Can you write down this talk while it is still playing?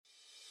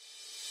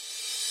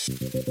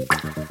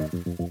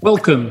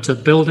Welcome to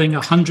Building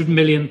a £100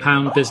 Million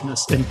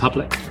Business in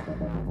Public.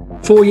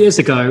 4 years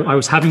ago, I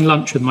was having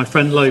lunch with my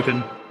friend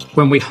Logan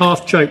when we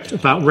half joked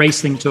about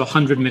racing to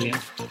 100 million.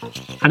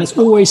 And it's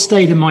always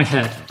stayed in my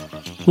head.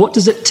 What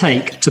does it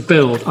take to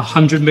build a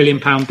 £100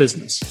 million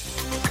business?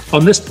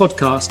 On this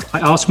podcast,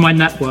 I ask my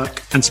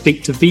network and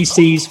speak to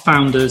VCs,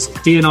 founders,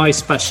 D&I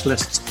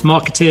specialists,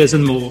 marketeers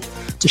and more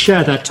to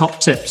share their top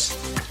tips.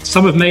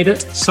 Some have made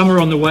it, some are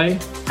on the way,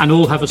 and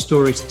all have a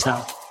story to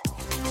tell.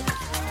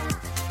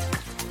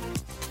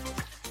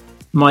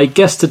 My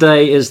guest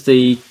today is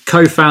the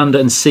co-founder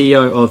and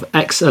CEO of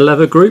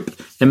X11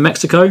 Group in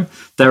Mexico.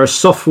 They're a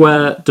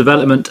software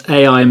development,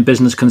 AI and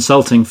business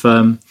consulting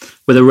firm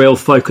with a real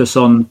focus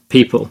on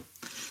people.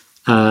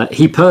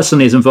 He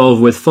personally is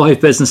involved with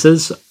 5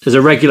 businesses, is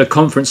a regular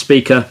conference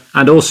speaker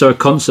and also a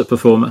concert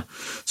performer.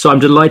 So I'm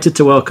delighted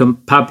to welcome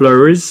Pablo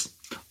Ruiz.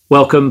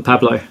 Welcome,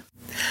 Pablo.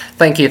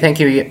 Thank you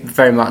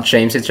very much,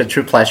 James. It's a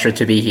true pleasure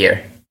to be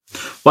here.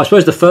 Well, I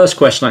suppose the first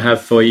question I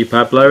have for you,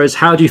 Pablo, is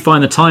how do you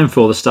find the time for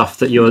all the stuff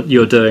that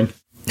you're doing?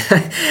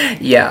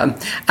 Yeah,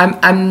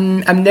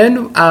 I'm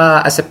known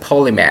as a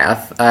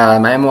polymath.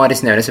 I'm what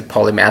is known as a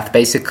polymath,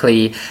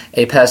 basically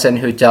a person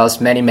who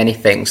does many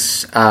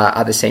things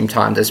at the same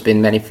time. There's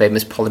been many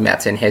famous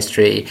polymaths in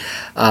history.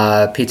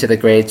 Peter the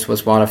Great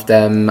was one of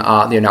them.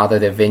 Leonardo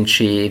da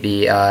Vinci,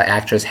 the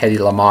actress Hedy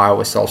Lamarr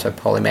was also a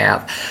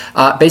polymath.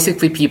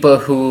 Basically, people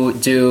who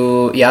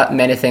do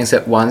many things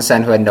at once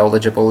and who are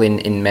knowledgeable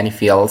in many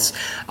fields.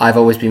 I've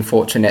always been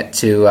fortunate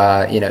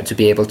to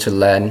be able to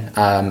learn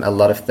a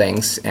lot of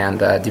things and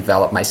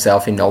develop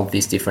myself in all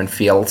these different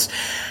fields.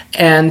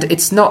 And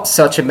it's not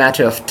such a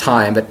matter of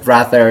time, but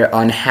rather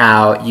on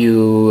how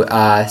you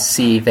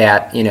see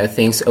that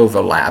things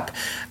overlap.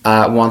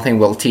 One thing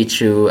will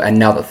teach you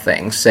another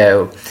thing.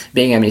 So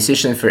being a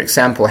musician, for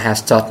example,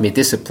 has taught me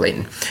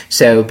discipline.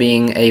 So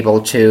being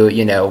able to,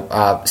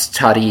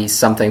 study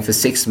something for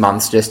 6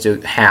 months just to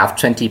have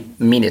 20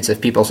 minutes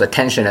of people's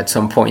attention at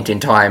some point in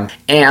time.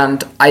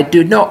 And I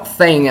do not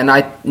think, and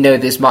I know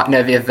this might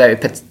not be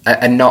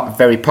a not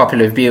very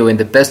popular view in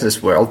the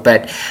business world,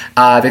 but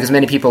because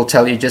many people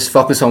tell you just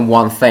focus on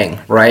one thing,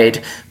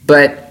 right?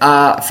 But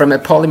from a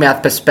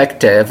polymath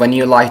perspective, when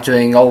you like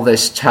doing all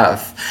this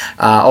stuff,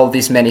 all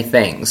these many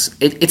things,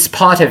 it's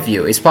part of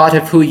you. It's part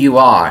of who you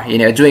are.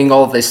 Doing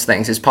all these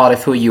things is part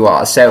of who you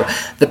are. So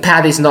the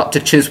path is not to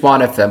choose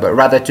one of them, but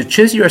rather to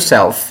choose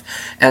yourself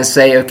and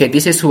say, okay,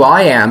 this is who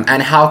I am,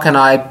 and how can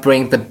I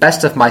bring the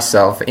best of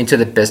myself into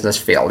the business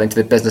field, into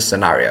the business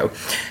scenario.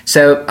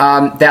 So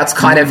that's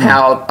kind of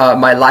how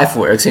my life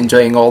works in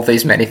doing all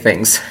these many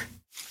things.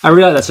 I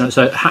really like that.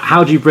 So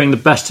how do you bring the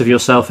best of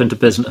yourself into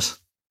business?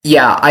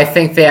 Yeah, I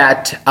think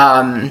that,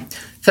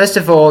 first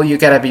of all, you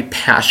gotta be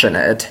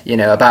passionate,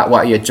 about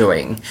what you're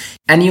doing.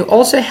 And you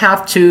also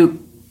have to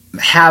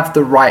have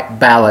the right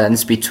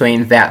balance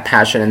between that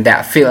passion and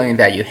that feeling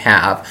that you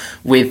have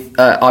with,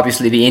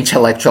 obviously, the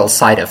intellectual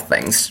side of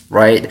things,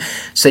 right?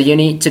 So you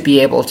need to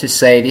be able to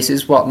say, this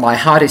is what my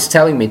heart is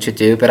telling me to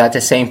do, but at the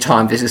same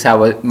time, this is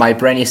how my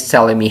brain is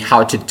telling me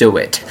how to do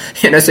it.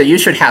 So you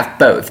should have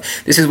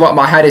both. This is what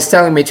my heart is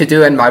telling me to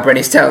do, and my brain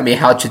is telling me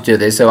how to do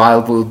this. So I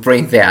will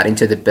bring that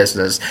into the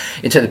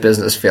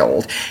business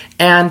field.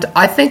 And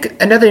I think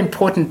another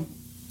important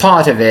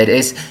part of it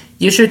is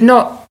you should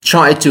not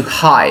try to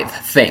hide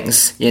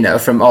things,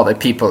 from other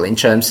people in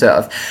terms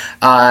of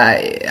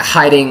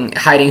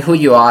hiding who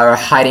you are or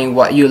hiding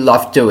what you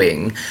love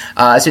doing.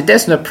 So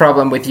there's no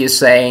problem with you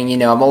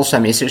saying, I'm also a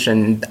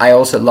musician, I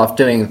also love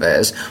doing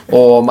this,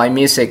 or my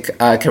music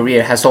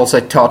career has also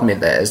taught me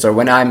this, or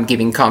when I'm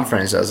giving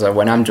conferences or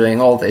when I'm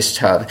doing all this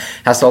stuff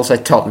has also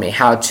taught me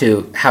how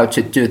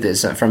to do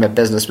this from a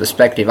business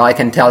perspective. I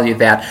can tell you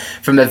that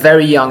from a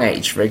very young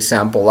age, for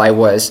example, I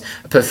was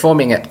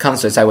performing at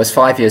concerts. I was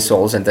 5 years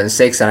old and then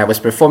 6, and I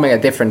was performing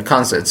at different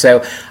concerts.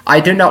 So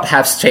I do not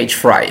have stage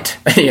fright,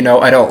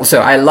 at all.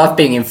 So I love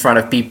being in front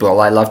of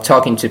people. I love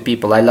talking to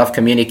people. I love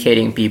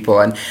communicating people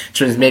and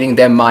transmitting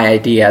them my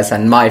ideas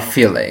and my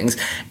feelings.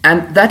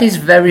 And that is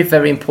very,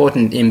 very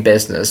important in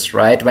business,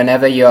 right?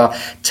 Whenever you're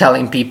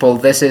telling people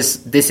this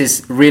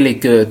is really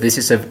good, this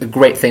is a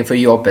great thing for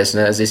your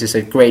business, this is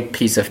a great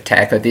piece of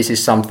tech, or this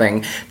is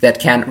something that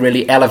can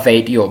really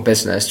elevate your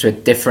business to a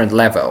different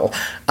level.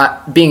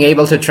 Being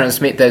able to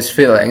transmit those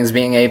feelings,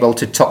 being able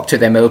to talk to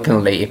them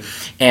openly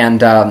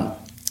and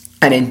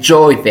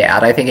enjoy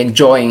that. I think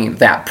enjoying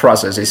that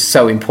process is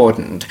so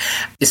important.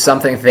 It's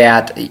something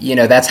that,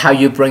 that's how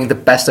you bring the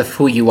best of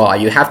who you are.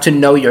 You have to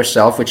know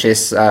yourself, which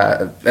is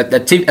a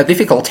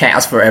difficult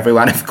task for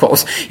everyone, of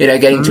course.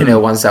 Getting to know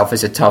oneself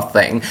is a tough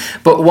thing.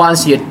 But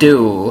once you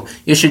do,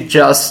 you should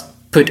just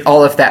put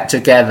all of that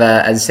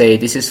together and say,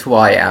 this is who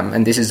I am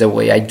and this is the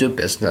way I do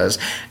business.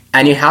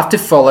 And you have to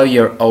follow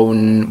your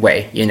own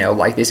way,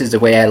 this is the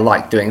way I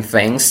like doing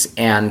things.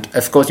 And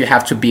of course, you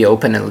have to be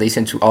open and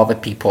listen to other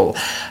people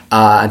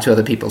and to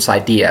other people's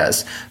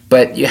ideas.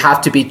 But you have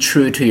to be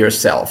true to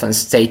yourself and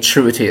stay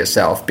true to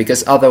yourself,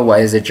 because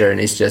otherwise the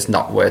journey is just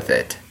not worth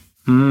it.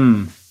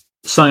 Something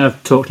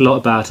I've talked a lot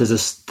about is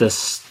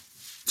this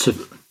sort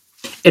of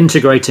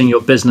integrating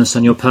your business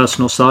and your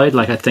personal side.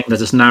 Like I think there's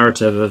this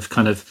narrative of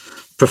kind of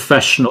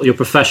your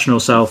professional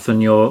self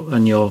and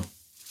your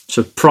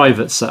sort of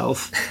private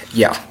self.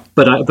 Yeah.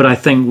 But I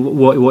think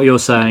what you're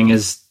saying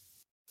is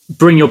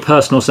bring your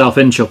personal self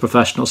into your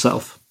professional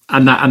self,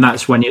 and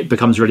that's when it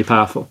becomes really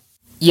powerful.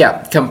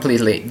 Yeah,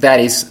 completely. That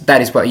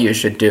is what you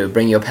should do.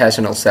 Bring your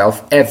personal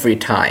self every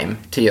time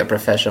to your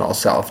professional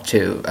self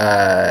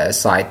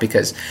side,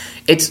 because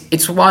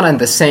it's one and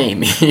the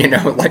same.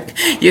 Like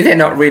you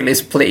cannot really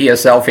split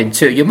yourself in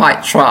two. You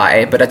might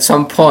try, but at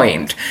some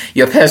point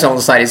your personal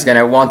side is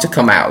gonna want to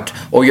come out,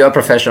 or your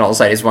professional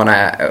side is want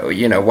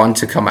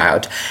to come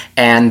out,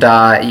 and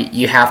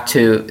you have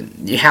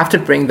to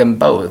bring them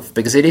both,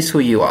 because it is who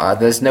you are.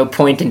 There's no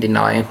point in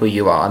denying who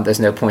you are, and there's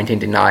no point in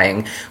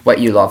denying what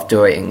you love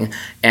doing.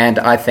 And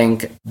I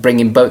think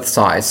bringing both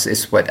sides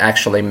is what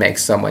actually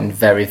makes someone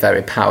very,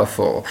 very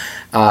powerful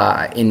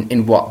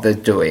in what they're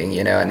doing,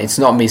 And it's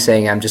not me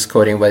saying, I'm just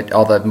quoting what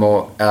other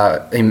more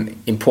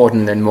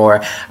important and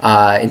more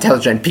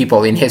intelligent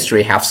people in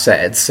history have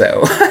said.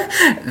 So,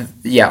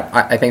 yeah,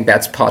 I think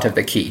that's part of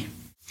the key.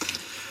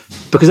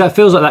 Because that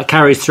feels like that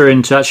carries through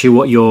into actually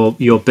what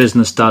your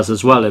business does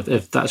as well.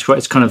 If that's right,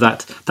 it's kind of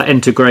that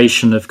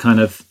integration of kind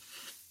of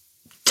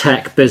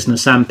tech,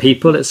 business, and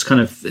people. It's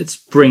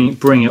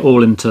bringing it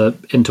all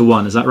into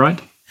one. Is that right?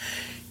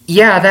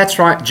 Yeah, that's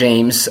right,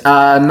 James.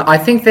 I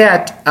think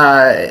that,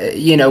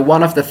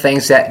 one of the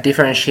things that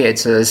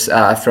differentiates us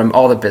from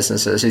other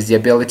businesses is the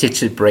ability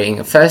to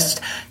bring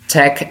first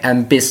tech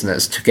and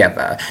business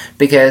together,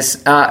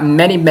 because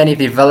many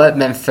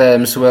development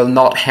firms will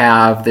not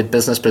have the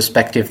business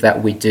perspective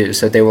that we do.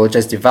 So they will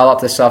just develop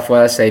the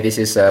software, say this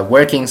is a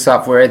working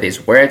software,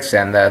 this works,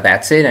 and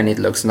that's it, and it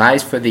looks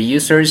nice for the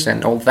users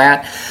and all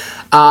that.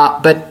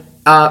 But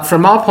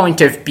from our point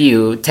of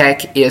view,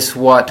 tech is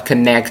what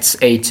connects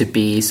A to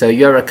B. So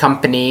you're a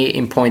company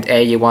in point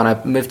A, you want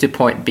to move to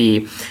point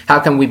B. How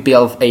can we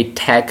build a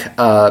tech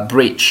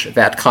bridge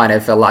that kind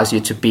of allows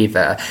you to be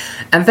there?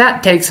 And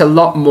that takes a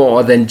lot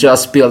more than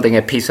just building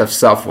a piece of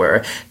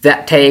software.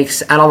 That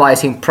takes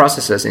analyzing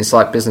processes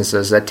inside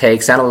businesses. That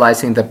takes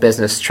analyzing the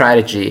business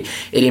strategy.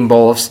 It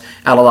involves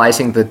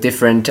analyzing the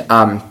different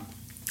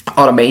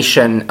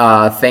automation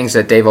things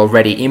that they've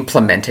already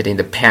implemented in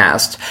the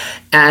past.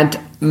 And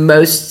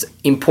most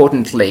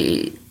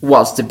importantly,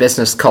 what's the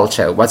business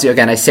culture? What's the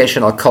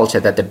organizational culture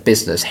that the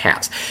business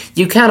has?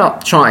 You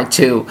cannot try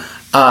to,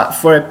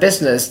 for a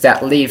business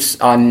that lives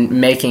on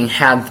making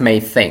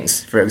handmade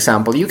things, for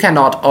example, you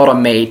cannot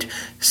automate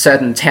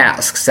certain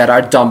tasks that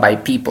are done by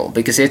people,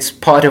 because it's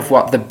part of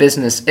what the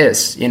business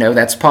is.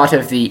 That's part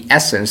of the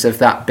essence of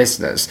that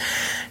business.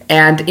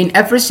 And in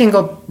every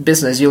single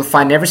business,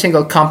 every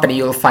single company,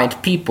 you'll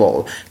find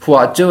people who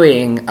are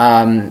doing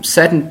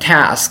certain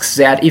tasks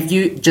that if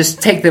you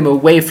just take them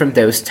away from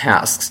those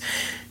tasks,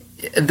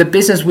 the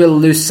business will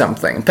lose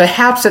something.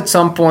 Perhaps at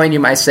some point you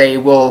might say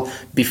it will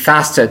be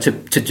faster to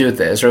do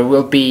this, or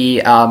will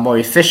be more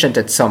efficient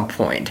at some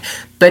point.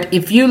 But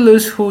if you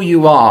lose who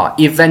you are,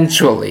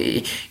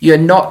 eventually you're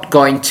not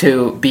going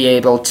to be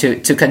able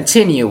to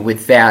continue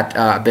with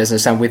that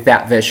business and with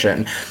that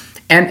vision.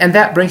 And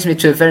that brings me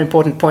to a very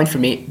important point for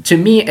me. To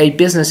me, a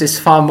business is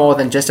far more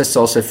than just a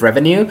source of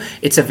revenue.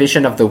 It's a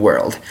vision of the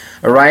world,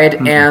 all right?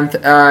 Mm-hmm. And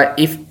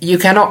if you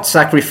cannot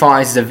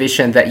sacrifice the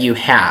vision that you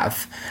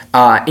have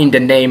in the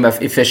name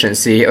of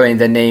efficiency, or in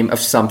the name of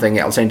something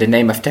else, or in the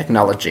name of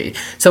technology.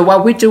 So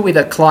what we do with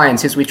our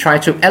clients is we try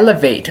to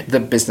elevate the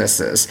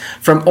businesses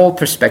from all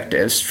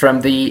perspectives,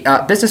 from the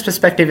business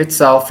perspective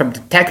itself, from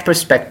the tech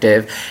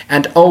perspective,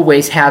 and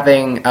always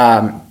having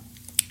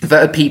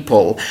the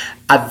people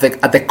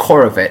at the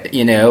core of it,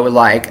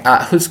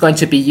 who's going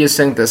to be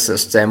using the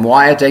system?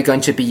 Why are they going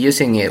to be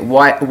using it?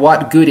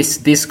 What good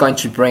is this going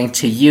to bring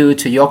to you,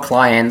 to your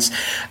clients,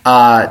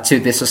 to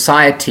the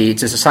society,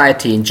 to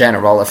society in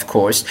general, of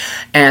course?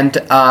 And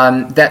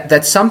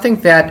that's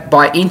something that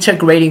by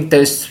integrating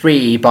those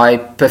three, by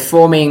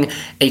performing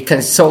a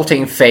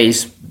consulting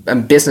phase,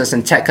 business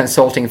and tech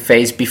consulting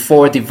phase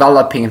before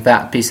developing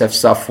that piece of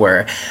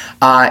software,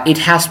 it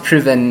has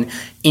proven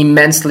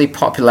immensely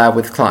popular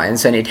with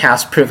clients, and it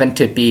has proven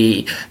to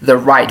be the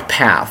right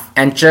path.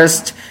 And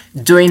just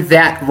doing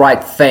that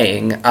right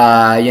thing,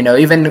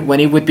 even when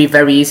it would be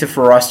very easy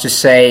for us to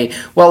say,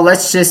 well,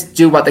 let's just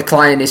do what the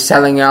client is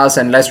telling us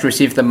and let's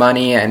receive the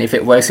money, and if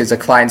it works, it's a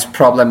client's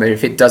problem, and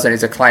if it doesn't,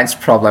 it's a client's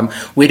problem.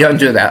 We don't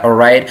do that, all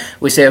right?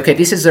 We say, okay,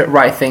 this is the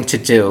right thing to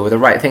do. The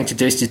right thing to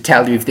do is to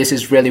tell you if this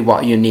is really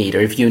what you need,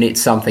 or if you need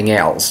something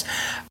else.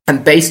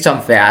 And based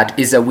on that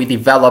is that we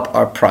develop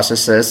our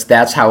processes.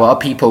 That's how our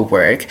people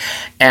work,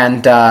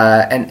 and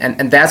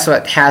that's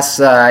what has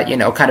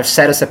kind of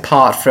set us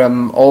apart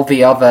from all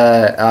the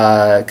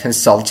other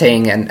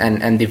consulting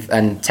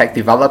and tech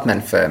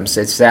development firms.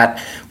 It's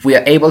that we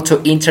are able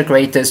to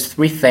integrate those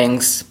three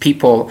things: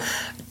 people,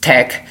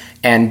 tech,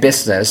 and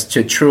business,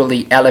 to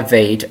truly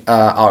elevate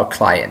our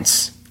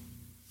clients.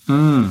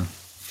 And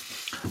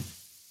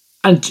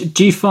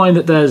do you find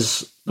that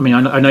there's? I mean,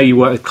 I know you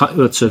work with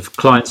lots of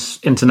clients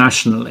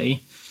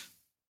internationally.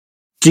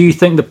 Do you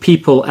think the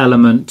people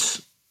element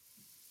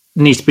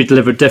needs to be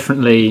delivered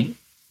differently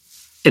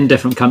in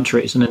different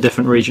countries and in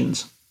different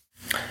regions?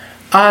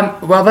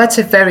 Well, that's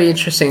a very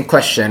interesting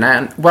question.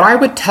 And what I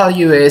would tell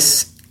you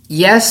is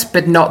yes,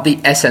 but not the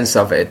essence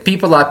of it.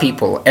 People are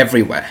people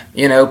everywhere.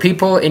 You know,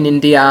 people in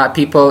India,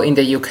 people in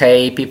the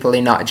UK, people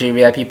in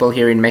Nigeria, people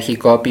here in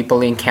Mexico,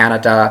 people in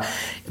Canada.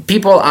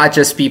 People are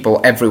just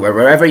people everywhere,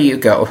 wherever you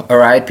go, all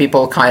right?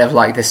 People kind of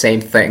like the same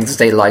things.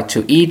 They like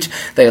to eat.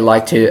 They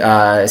like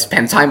to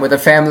spend time with their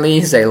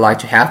families. They like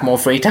to have more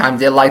free time.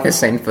 They like the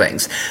same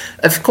things.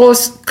 Of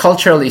course,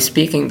 culturally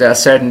speaking, there are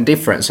certain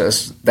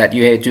differences that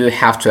you do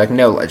have to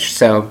acknowledge.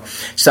 So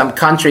some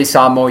countries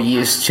are more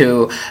used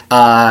to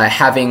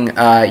having,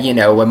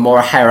 a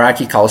more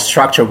hierarchical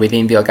structure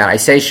within the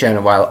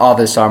organization, while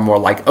others are more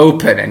like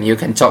open and you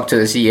can talk to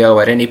the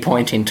CEO at any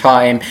point in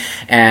time.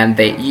 And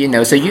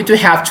so you do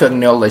have to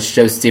acknowledge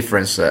those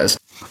differences.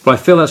 But I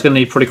feel that's going to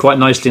lead pretty quite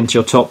nicely into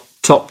your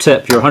top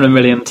tip, your 100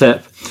 million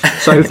tip.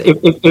 So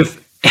if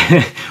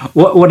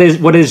what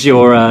is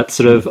your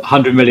sort of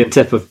 100 million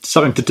tip of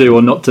something to do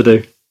or not to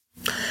do?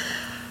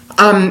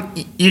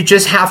 You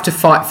just have to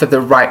fight for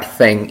the right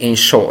thing, in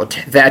short.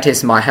 That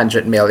is my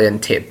 100 million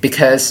tip,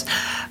 because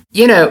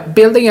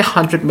building a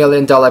 $100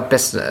 million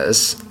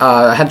business,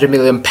 £100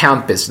 million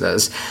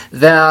business,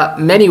 there are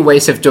many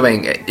ways of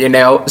doing it,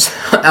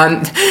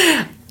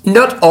 and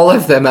not all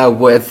of them are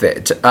worth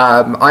it.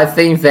 I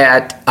think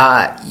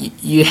that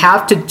you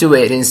have to do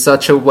it in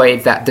such a way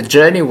that the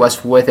journey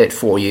was worth it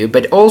for you,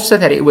 but also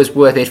that it was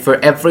worth it for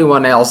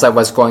everyone else that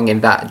was going in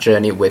that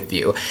journey with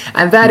you.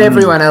 And that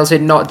everyone else is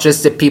not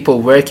just the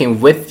people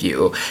working with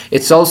you.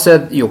 It's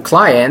also your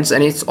clients,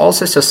 and it's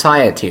also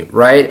society,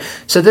 right?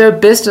 So there are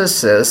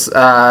businesses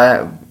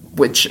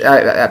which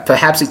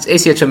perhaps it's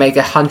easier to make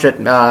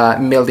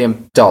 $100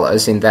 million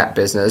in that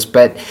business.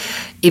 But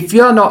if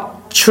you're not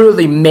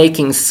truly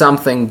making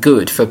something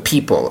good for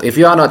people, if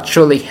you are not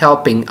truly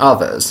helping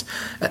others,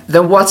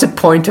 then what's the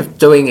point of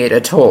doing it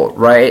at all,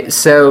 right?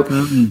 So,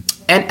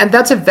 and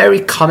that's a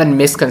very common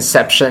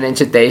misconception in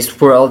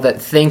today's world,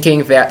 that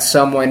thinking that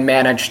someone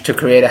managed to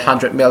create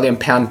 £100 million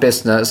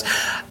business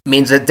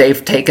means that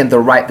they've taken the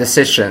right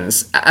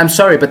decisions. I'm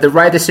sorry, but the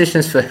right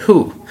decisions for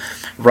who,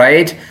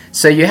 right?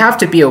 So you have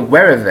to be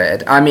aware of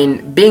it. I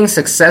mean, being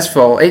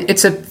successful,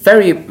 it's a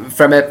very,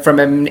 from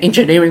an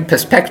engineering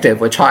perspective,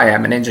 which I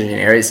am an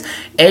engineer, is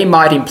A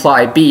might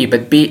imply B,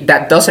 but B,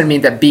 that doesn't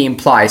mean that B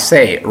implies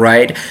A,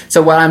 right?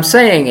 So what I'm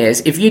saying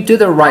is, if you do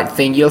the right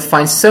thing, you'll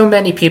find so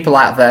many people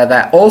out there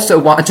that also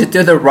want to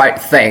do the right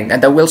thing,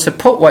 and that will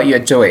support what you're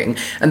doing,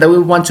 and that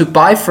will want to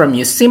buy from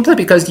you simply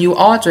because you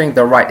are doing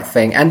the right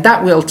thing, and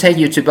that will take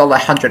you to build a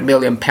 £100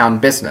 million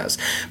business.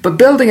 But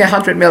building a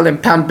 £100 million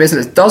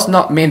business does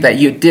not mean that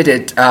you did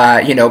it,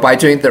 by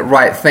doing the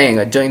right thing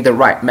or doing the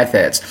right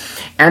methods.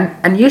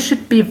 And you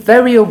should be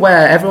very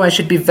aware, everyone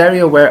should be very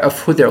aware of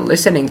who they're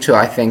listening to,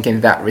 I think,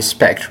 in that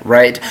respect,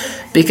 right?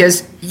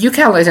 Because you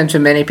can listen to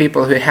many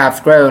people who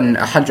have grown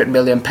 £100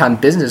 million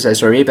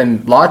businesses or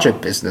even larger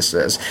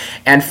businesses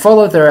and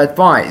follow their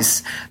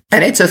advice.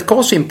 And it's, of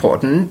course,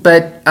 important,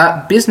 but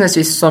business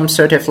is some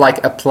sort of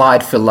like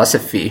applied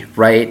philosophy,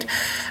 right?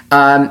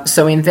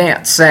 So in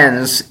that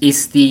sense,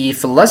 is the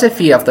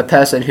philosophy of the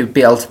person who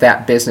built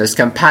that business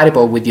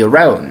compatible with your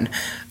own?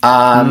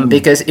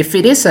 Because if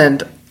it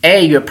isn't,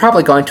 you're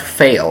probably going to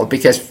fail,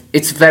 because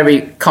it's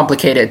very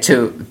complicated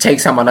to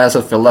take someone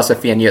else's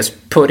philosophy and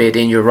just put it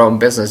in your own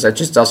business. That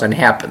just doesn't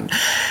happen.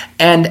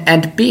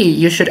 And B,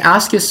 you should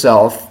ask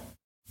yourself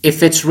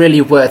if it's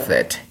really worth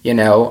it.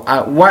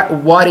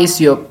 What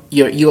is your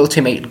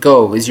ultimate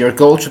goal? Is your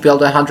goal to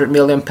build a £100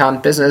 million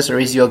business, or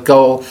is your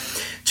goal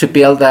to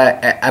build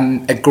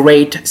a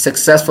great,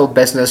 successful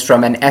business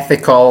from an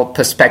ethical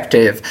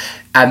perspective,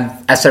 and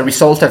as a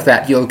result of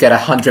that, you'll get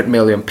 £100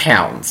 million?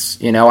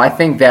 I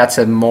think that's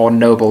a more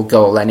noble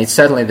goal, and it's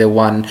certainly the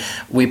one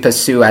we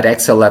pursue at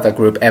Excel Leather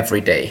Group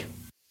every day.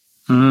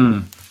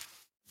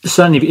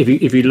 Certainly,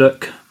 if you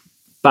look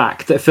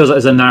back, it feels like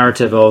there's a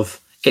narrative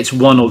of it's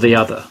one or the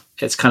other.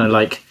 It's kind of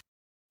like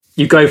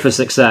you go for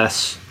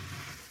success,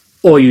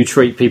 or you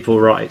treat people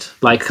right,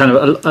 like kind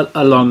of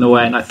along the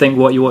way. And I think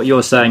what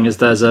you're saying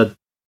is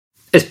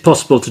it's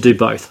possible to do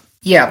both.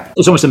 Yeah.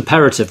 It's almost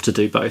imperative to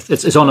do both.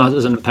 It's on us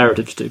as an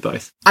imperative to do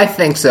both. I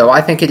think so. I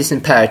think it is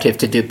imperative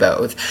to do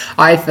both.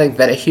 I think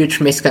that a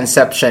huge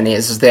misconception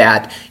is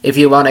that if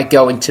you want to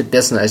go into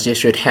business, you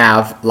should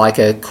have like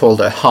a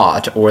colder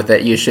heart, or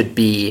that you should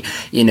be,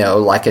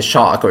 like a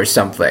shark or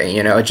something,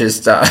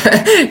 just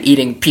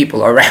eating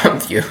people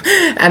around you.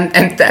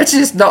 And that's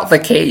just not the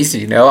case,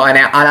 And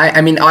I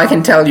mean, I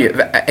can tell you,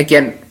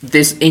 again,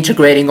 this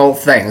integrating all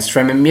things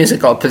from a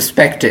musical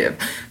perspective,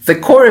 the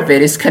core of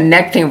it is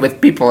connecting with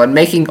people and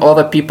making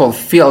other people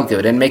feel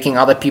good and making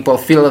other people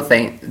feel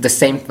the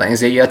same things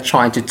that you're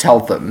trying to tell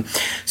them.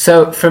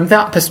 So from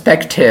that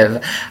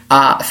perspective,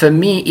 for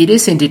me, it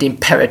is indeed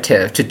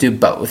imperative to do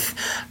both.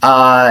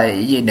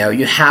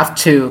 You have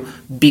to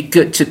be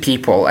good to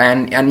people,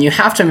 and you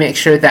have to make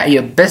sure that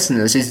your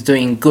business is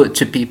doing good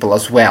to people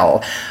as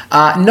well.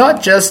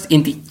 Not just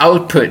in the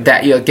output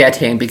that you're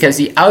getting, because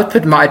the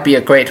output might be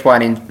a great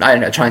one in, I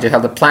don't know, trying to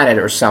help the planet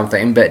or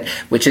something, but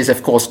which is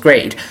of course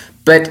great.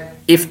 But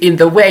if in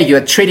the way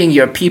you're treating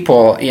your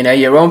people,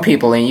 your own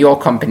people in your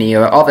company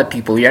or other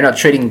people, you're not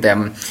treating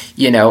them,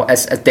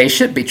 as they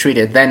should be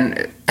treated,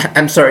 then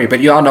I'm sorry,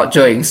 but you are not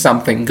doing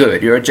something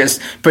good. You're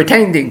just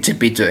pretending to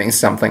be doing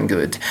something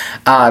good.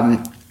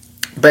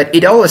 But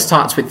it always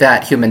starts with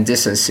that human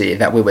decency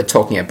that we were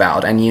talking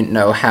about, and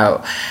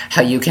how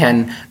you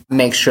can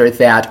make sure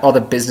that other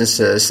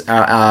businesses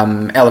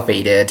are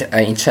elevated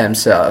in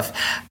terms of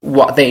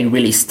what they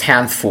really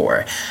stand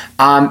for.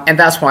 And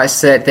that's why I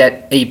said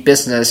that a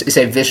business is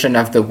a vision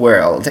of the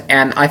world.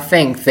 And I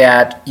think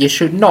that you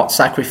should not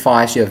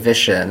sacrifice your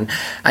vision,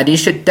 and you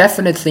should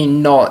definitely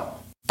not,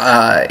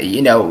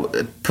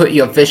 put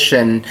your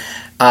vision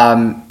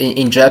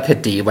in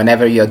jeopardy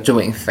whenever you're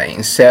doing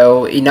things.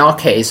 So in our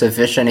case, a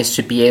vision is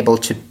to be able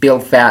to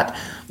build that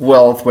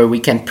world where we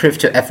can prove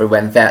to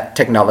everyone that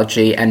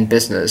technology and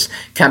business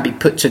can be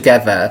put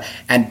together,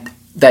 and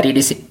that it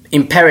is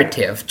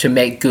imperative to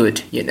make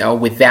good,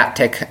 with that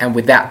tech and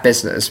with that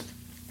business.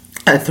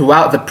 And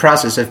throughout the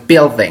process of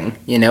building,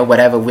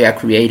 whatever we are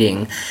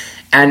creating,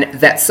 and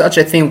that such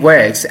a thing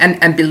works.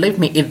 And believe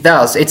me, it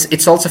does.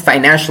 It's also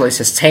financially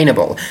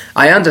sustainable.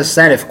 I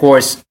understand, of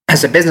course,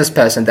 as a business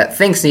person, that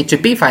things need to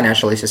be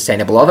financially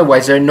sustainable.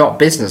 Otherwise, they're not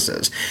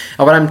businesses.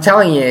 And what I'm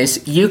telling you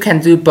is you can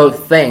do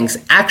both things.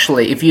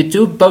 Actually, if you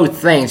do both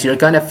things, you're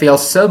going to feel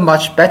so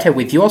much better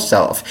with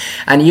yourself.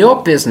 And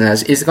your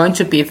business is going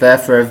to be there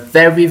for a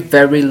very,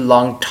 very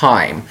long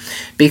time.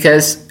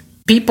 Because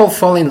people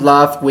fall in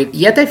love with,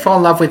 they fall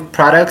in love with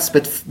products,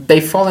 but they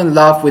fall in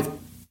love with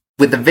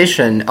the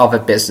vision of a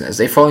business.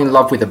 They fall in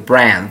love with a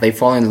brand. They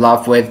fall in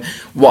love with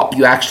what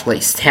you actually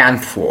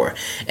stand for.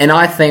 And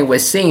I think we're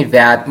seeing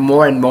that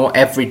more and more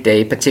every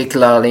day,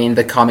 particularly in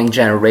the coming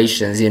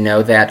generations,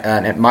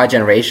 that my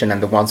generation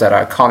and the ones that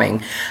are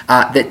coming,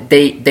 that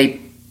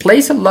they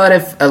place a lot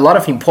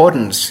of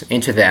importance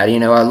into that,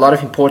 a lot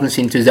of importance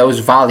into those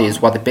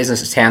values, what the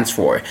business stands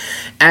for.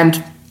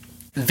 And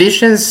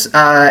visions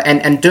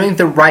and doing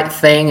the right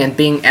thing and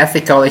being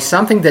ethical is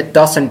something that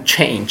doesn't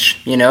change.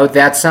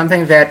 That's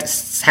something that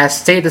has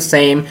stayed the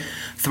same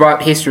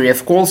throughout history.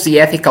 Of course,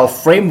 the ethical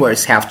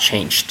frameworks have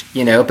changed,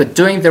 but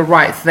doing the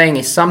right thing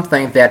is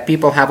something that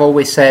people have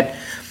always said,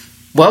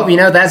 well,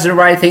 that's the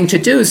right thing to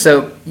do.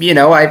 So,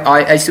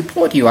 I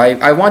support you.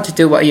 I want to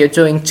do what you're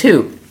doing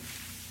too.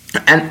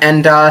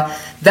 And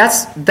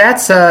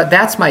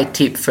that's my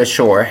tip for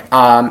sure.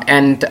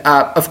 And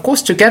of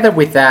course, together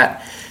with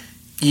that,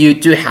 you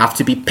do have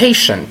to be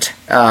patient.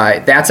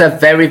 That's a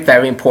very,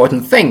 very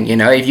important thing.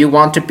 If you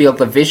want to build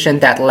a vision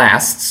that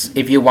lasts,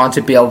 if you want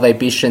to build a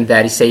vision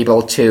that is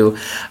able to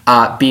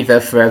be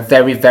there for a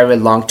very, very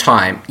long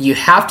time, you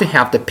have to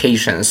have the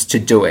patience to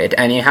do it.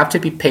 And you have to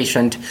be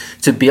patient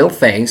to build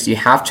things. You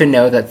have to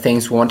know that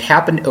things won't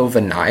happen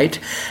overnight.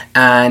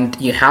 And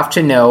you have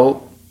to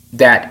know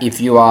that if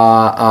you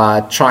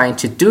are trying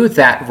to do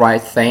that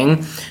right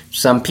thing,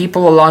 some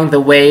people along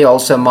the way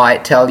also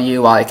might tell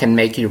you, I can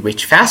make you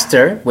rich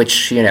faster,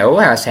 which,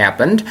 has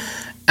happened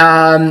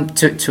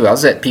to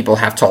us, that people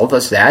have told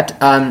us that.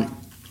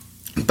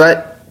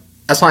 But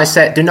as I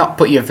said, do not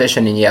put your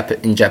vision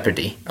in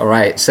jeopardy, all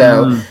right?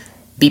 So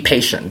be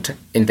patient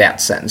in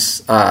that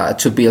sense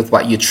to build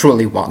what you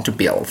truly want to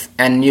build.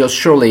 And you'll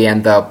surely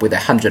end up with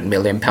 £100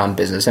 million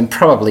business, and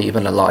probably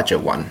even a larger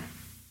one.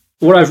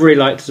 What I've really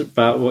liked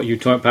about what you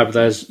talked about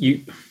there is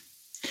you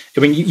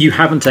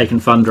haven't taken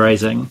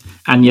fundraising,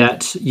 and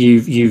yet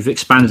you've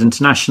expanded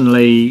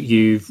internationally.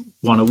 You've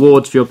won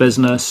awards for your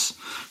business.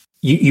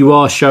 You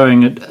are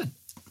showing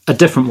a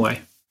different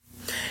way.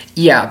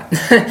 Yeah,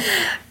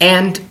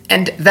 and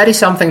that is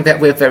something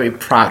that we're very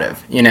proud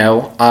of.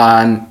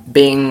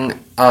 Being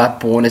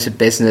born as a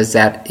business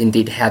that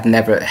indeed has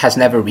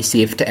never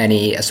received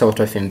any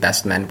sort of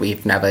investment.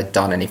 We've never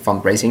done any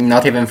fundraising,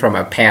 not even from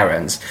our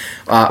parents.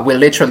 We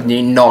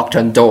literally knocked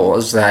on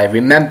doors. I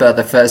remember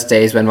the first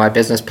days when my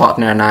business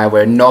partner and I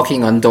were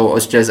knocking on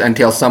doors just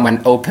until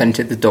someone opened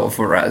the door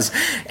for us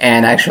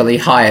and actually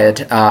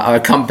hired our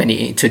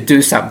company to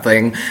do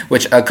something,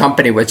 which a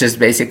company was just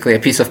basically a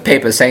piece of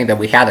paper saying that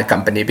we had a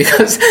company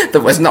because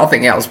there was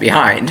nothing else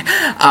behind.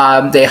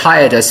 They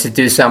hired us to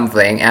do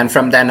something, and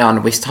from then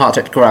on we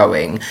started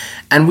growing,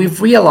 and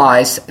we've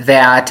realized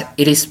that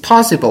it is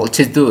possible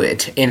to do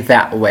it in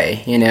that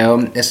way.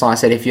 As I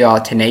said, if you are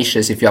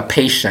tenacious, if you are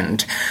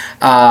patient,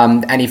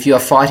 and if you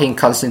are fighting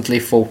constantly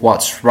for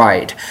what's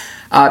right,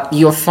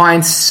 you'll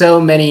find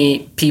so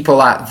many people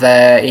out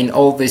there in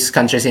all these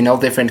countries, in all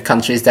different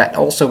countries, that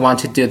also want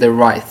to do the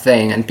right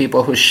thing, and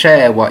people who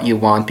share what you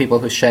want, people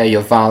who share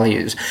your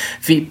values,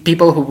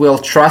 people who will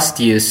trust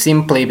you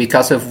simply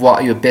because of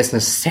what your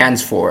business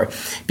stands for,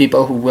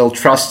 people who will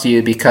trust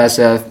you because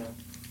of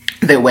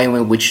the way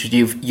in which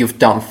you've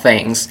done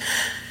things.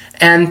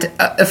 And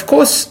of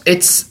course,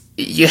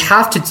 you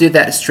have to do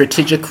that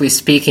strategically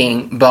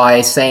speaking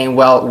by saying,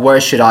 well, where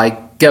should I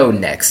go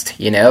next,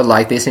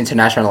 like this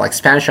international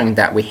expansion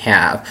that we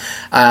have.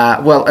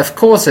 Well, of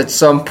course, at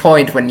some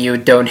point when you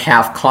don't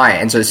have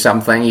clients or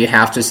something, you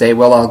have to say,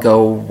 well, I'll go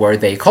where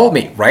they call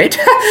me, right?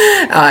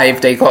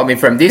 If they call me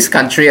from this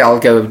country, I'll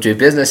go do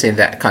business in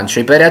that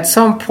country. But at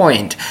some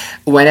point,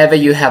 whenever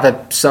you have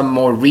some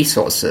more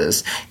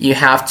resources, you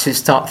have to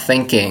start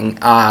thinking,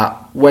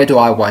 where do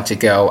I want to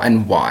go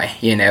and why,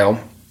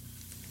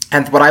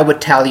 And what I would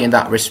tell you in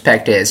that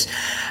respect is,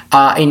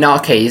 in our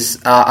case,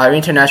 our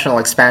international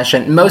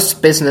expansion,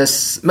 most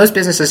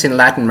businesses in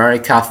Latin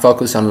America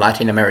focus on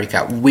Latin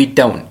America. We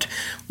don't.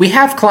 We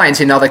have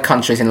clients in other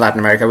countries in Latin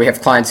America. We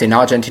have clients in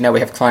Argentina. We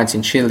have clients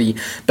in Chile.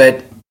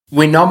 But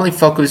we normally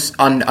focus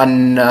on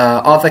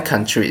other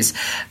countries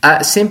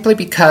simply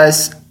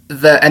because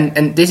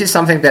and this is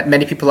something that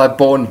many people are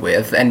born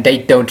with and they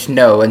don't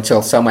know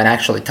until someone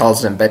actually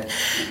tells them. But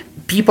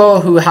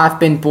people who have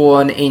been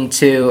born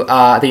into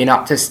the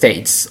United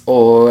States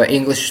or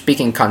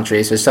English-speaking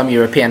countries or some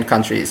European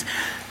countries,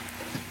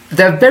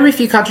 there are very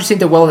few countries in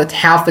the world that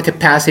have the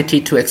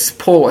capacity to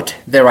export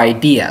their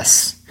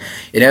ideas,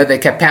 the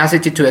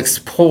capacity to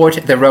export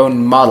their own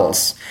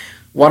models.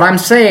 What I'm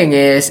saying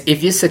is,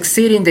 if you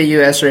succeed in the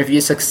US or if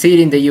you succeed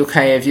in the UK,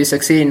 if you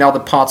succeed in other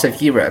parts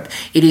of Europe,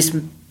 it is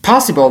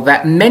possible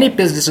that many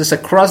businesses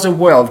across the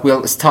world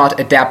will start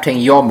adapting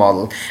your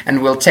model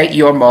and will take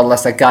your model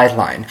as a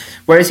guideline.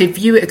 Whereas if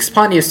you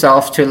expand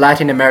yourself to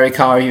Latin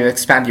America or you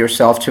expand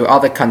yourself to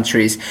other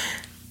countries,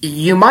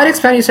 you might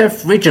expand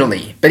yourself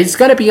regionally, but it's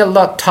going to be a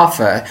lot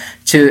tougher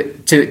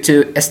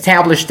to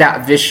establish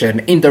that vision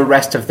in the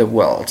rest of the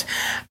world.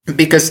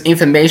 Because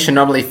information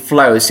normally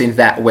flows in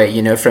that way,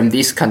 from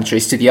these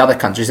countries to the other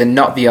countries and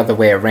not the other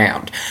way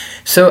around.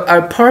 So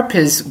our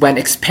purpose when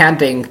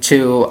expanding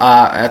to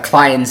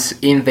clients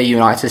in the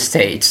United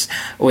States,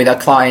 with our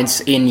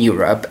clients in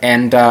Europe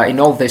and in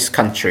all these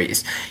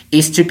countries,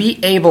 is to be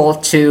able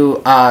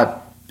to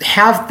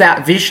have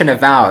that vision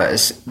of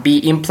ours be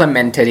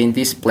implemented in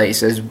these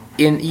places,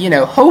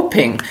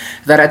 hoping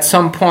that at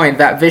some point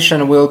that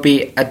vision will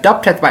be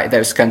adopted by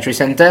those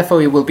countries and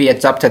therefore it will be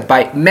adopted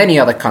by many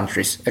other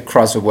countries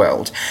across the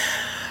world.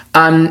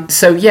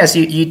 So yes,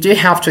 you do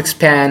have to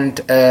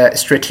expand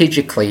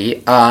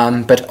strategically,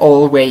 but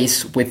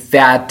always with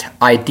that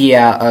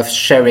idea of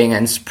sharing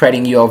and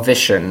spreading your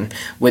vision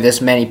with as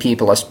many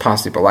people as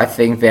possible. I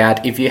think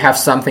that if you have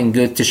something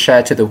good to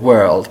share to the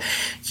world,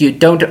 you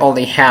don't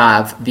only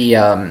have the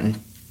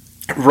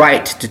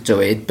right to do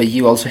it, but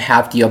you also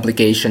have the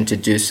obligation to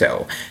do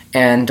so.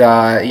 And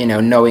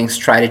knowing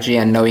strategy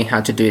and knowing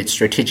how to do it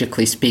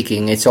strategically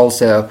speaking, it's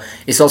also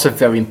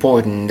very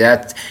important.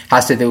 That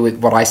has to do with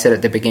what I said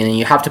at the beginning.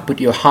 You have to put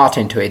your heart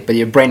into it, but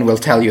your brain will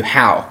tell you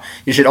how.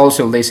 You should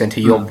also listen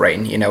to your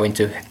brain,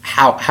 into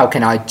how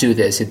can I do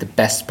this in the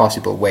best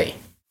possible way.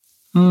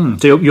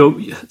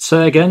 So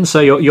say again. So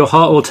your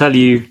heart will tell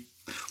you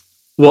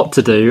what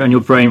to do, and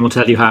your brain will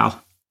tell you how.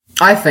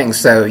 I think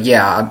so,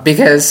 yeah,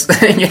 because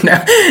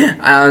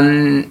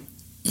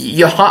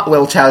your heart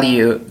will tell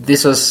you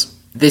this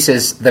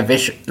is the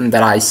vision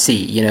that I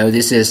see.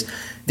 This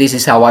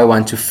is how I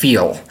want to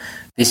feel.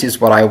 This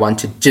is what I want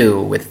to do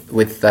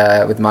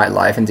with my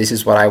life, and this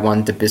is what I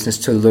want the business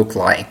to look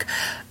like.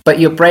 But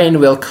your brain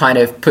will kind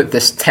of put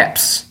the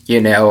steps,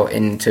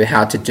 into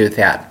how to do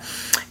that.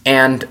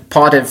 And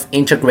part of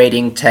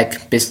integrating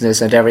tech,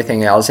 business, and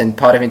everything else, and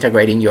part of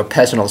integrating your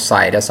personal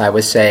side, as I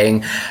was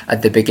saying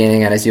at the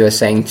beginning, and as you were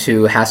saying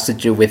too, has to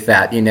do with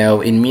that.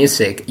 In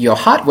music, your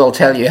heart will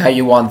tell you how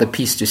you want the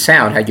piece to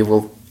sound, how you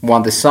will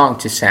want the song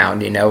to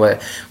sound.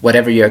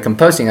 Whatever you're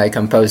composing, I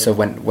compose. So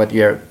when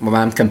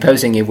I'm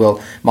composing,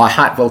 my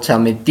heart will tell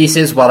me this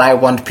is what I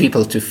want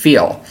people to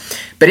feel.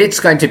 But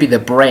it's going to be the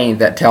brain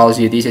that tells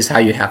you this is how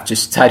you have to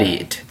study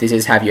it. This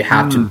is how you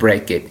have to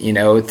break it,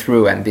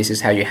 through, and this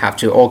is how you have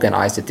to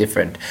organize the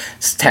different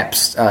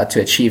steps to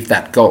achieve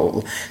that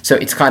goal. So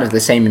it's kind of the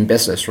same in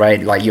business,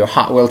 right? Like your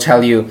heart will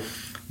tell you,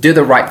 do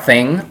the right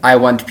thing. I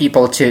want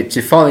people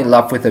to fall in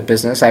love with the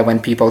business. I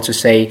want people to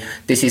say,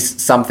 this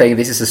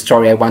is a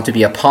story I want to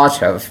be a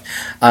part of.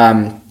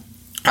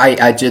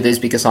 I do this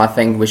because I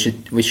think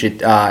we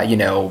should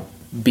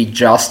be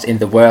just in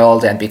the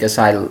world, and because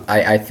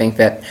I think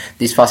that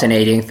this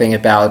fascinating thing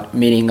about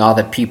meeting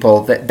other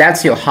people,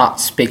 that's your heart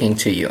speaking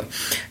to you.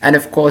 And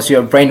of course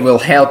your brain will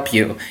help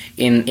you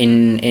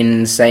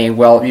in saying,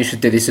 well, you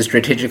should do this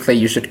strategically,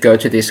 you should go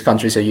to these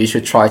countries, or you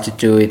should try to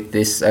do it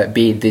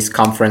be in these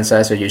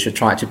conferences, or you should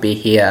try to be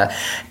here.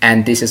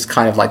 And this is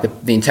kind of like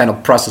the internal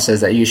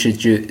processes that you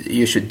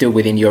should do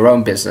within your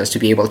own business to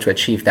be able to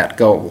achieve that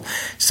goal.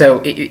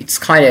 So it's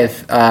kind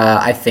of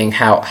I think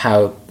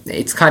how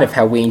it's kind of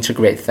how we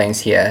integrate things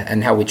here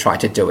and how we try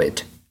to do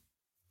it.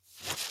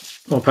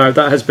 Well, Pau,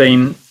 that has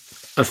been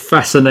a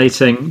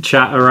fascinating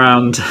chat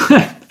around.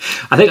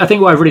 I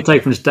think what I've really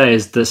taken from today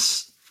is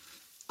the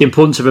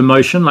importance of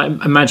emotion, like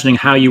imagining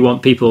how you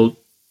want people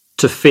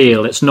to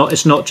feel. It's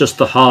not just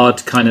the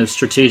hard kind of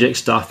strategic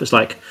stuff. It's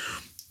like,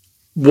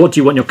 what do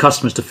you want your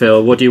customers to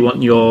feel? What do you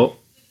want your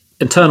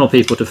internal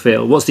people to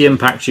feel? What's the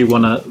impact you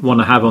want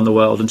to have on the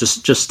world? And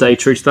just stay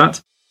true to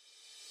that.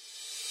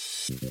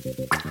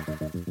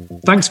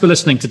 Thanks for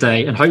listening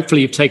today, and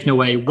hopefully you've taken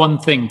away one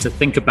thing to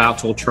think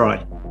about or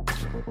try.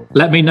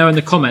 Let me know in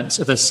the comments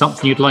if there's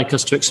something you'd like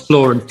us to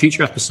explore in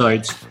future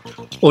episodes,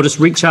 or just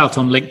reach out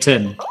on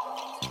LinkedIn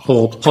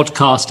or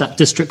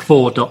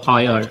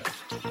podcast@district4.io.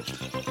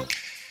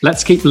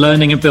 Let's keep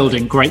learning and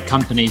building great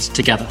companies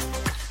together.